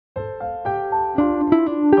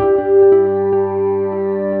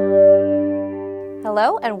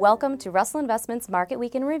Hello and welcome to Russell Investments Market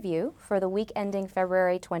Week in Review for the week ending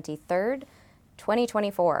February 23rd,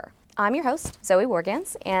 2024. I'm your host, Zoe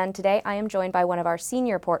Wargans, and today I am joined by one of our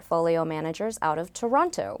senior portfolio managers out of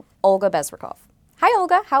Toronto, Olga Bezrikov. Hi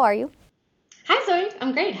Olga, how are you? Hi Zoe,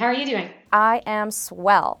 I'm great. How are you doing? I am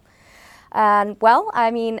swell. And well, I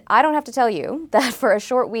don't have to tell you that for a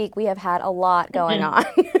short week we have had a lot going on.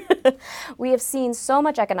 We have seen so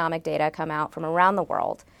much economic data come out from around the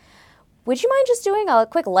world. Would you mind just doing a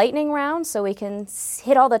quick lightning round so we can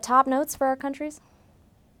hit all the top notes for our countries?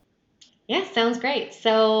 Yeah, sounds great.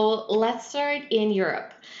 So let's start in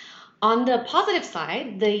Europe. On the positive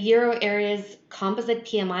side, the euro area's composite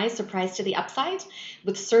PMI surprised to the upside,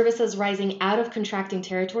 with services rising out of contracting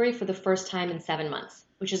territory for the first time in 7 months,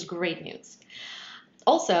 which is great news.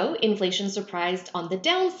 Also, inflation surprised on the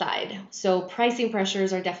downside, so pricing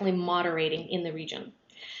pressures are definitely moderating in the region.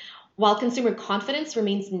 While consumer confidence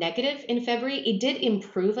remains negative in February, it did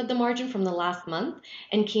improve at the margin from the last month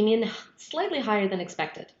and came in slightly higher than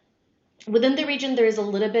expected. Within the region, there is a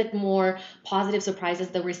little bit more positive surprises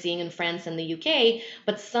that we're seeing in France and the UK,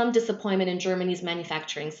 but some disappointment in Germany's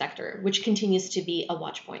manufacturing sector, which continues to be a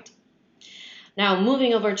watch point. Now,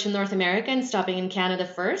 moving over to North America and stopping in Canada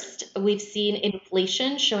first, we've seen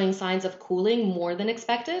inflation showing signs of cooling more than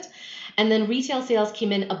expected. And then retail sales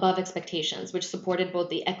came in above expectations, which supported both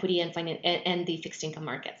the equity and the fixed income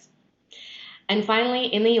markets. And finally,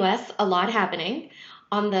 in the US, a lot happening.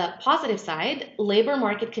 On the positive side, labor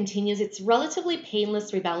market continues its relatively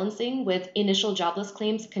painless rebalancing, with initial jobless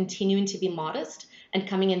claims continuing to be modest and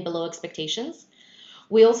coming in below expectations.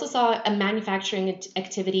 We also saw a manufacturing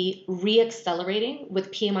activity re-accelerating,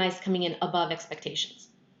 with PMIs coming in above expectations.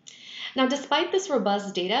 Now, despite this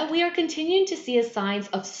robust data, we are continuing to see signs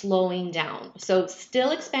of slowing down. So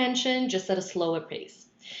still expansion, just at a slower pace.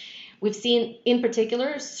 We've seen, in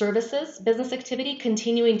particular, services business activity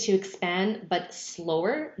continuing to expand, but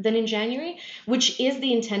slower than in January, which is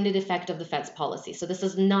the intended effect of the Fed's policy. So this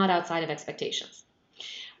is not outside of expectations.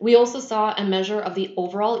 We also saw a measure of the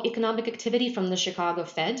overall economic activity from the Chicago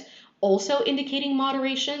Fed, also indicating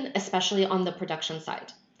moderation, especially on the production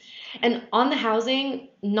side. And on the housing,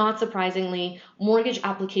 not surprisingly, mortgage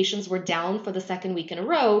applications were down for the second week in a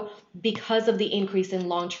row because of the increase in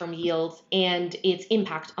long-term yields and its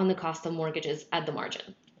impact on the cost of mortgages at the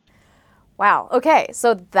margin. Wow, okay,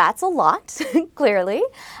 so that's a lot, clearly.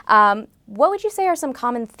 What would you say are some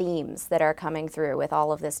common themes that are coming through with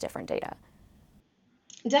all of this different data?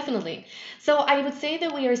 Definitely. So I would say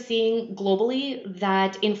that we are seeing globally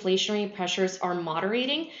that inflationary pressures are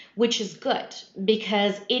moderating, which is good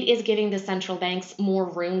because it is giving the central banks more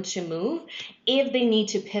room to move if they need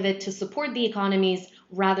to pivot to support the economies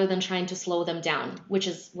rather than trying to slow them down, which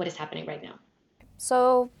is what is happening right now.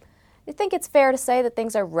 So I think it's fair to say that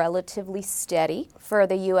things are relatively steady for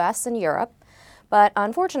the US and Europe, but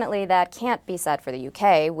unfortunately that can't be said for the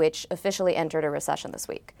UK, which officially entered a recession this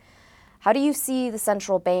week. How do you see the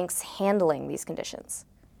central banks handling these conditions?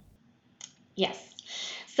 Yes.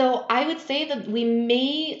 So I would say that we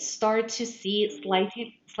may start to see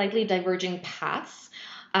slightly diverging paths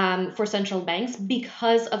for central banks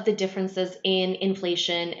because of the differences in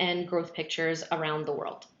inflation and growth pictures around the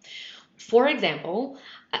world. For example,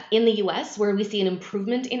 in the US, where we see an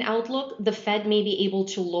improvement in outlook, the Fed may be able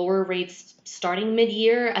to lower rates starting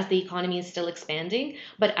mid-year as the economy is still expanding,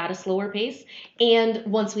 but at a slower pace, and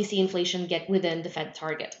once we see inflation get within the Fed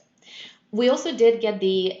target. We also did get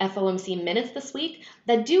the FOMC minutes this week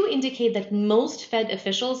that do indicate that most Fed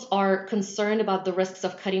officials are concerned about the risks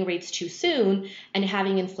of cutting rates too soon and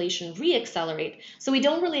having inflation reaccelerate. So we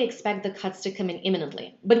don't really expect the cuts to come in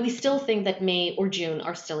imminently, but we still think that May or June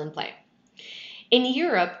are still in play. In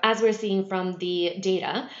Europe, as we're seeing from the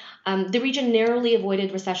data, the region narrowly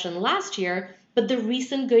avoided recession last year, but the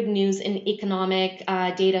recent good news in economic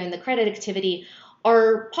data and the credit activity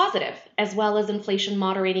are positive, as well as inflation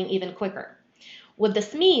moderating even quicker. What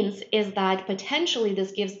this means is that potentially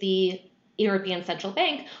this gives the European Central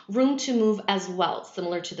Bank room to move as well,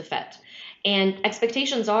 similar to the Fed. And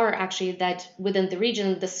expectations are actually that within the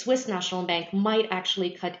region, the Swiss National Bank might actually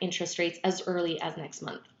cut interest rates as early as next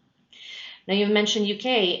month. Now, you've mentioned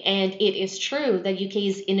UK, and it is true that UK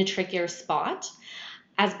is in a trickier spot.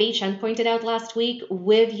 As Bei Chen pointed out last week,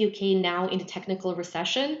 with UK now in a technical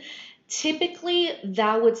recession, typically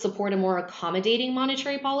that would support a more accommodating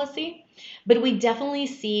monetary policy, but we definitely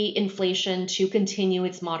see inflation to continue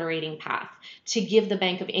its moderating path to give the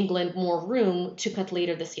Bank of England more room to cut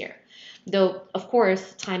later this year. Though, of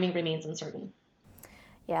course, timing remains uncertain.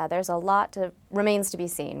 Yeah, there's a lot to remains to be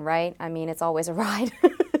seen, right? I mean, it's always a ride.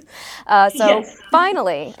 Yes.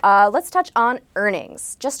 Finally, let's touch on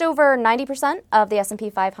earnings. Just over 90% of the S&P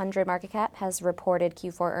 500 market cap has reported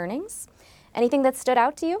Q4 earnings. Anything that stood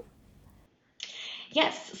out to you?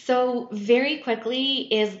 Yes, so very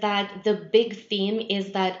quickly is that the big theme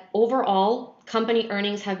is that overall company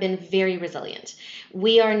earnings have been very resilient.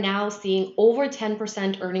 We are now seeing over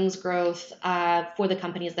 10% earnings growth for the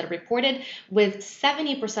companies that are reported, with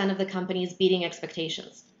 70% of the companies beating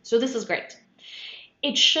expectations. So this is great.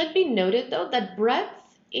 It should be noted, though, that breadth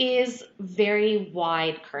is very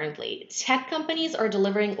wide currently. Tech companies are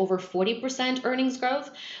delivering over 40% earnings growth,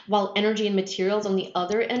 while energy and materials on the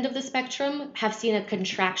other end of the spectrum have seen a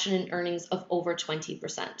contraction in earnings of over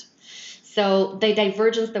 20%. So the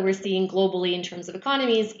divergence that we're seeing globally in terms of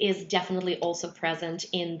economies is definitely also present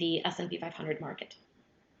in the S&P 500 market.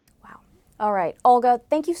 All right, Olga,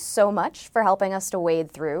 thank you so much for helping us to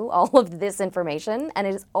wade through all of this information, and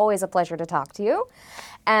it is always a pleasure to talk to you.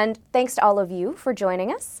 And thanks to all of you for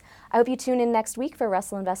joining us. I hope you tune in next week for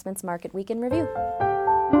Russell Investments Market Week in Review.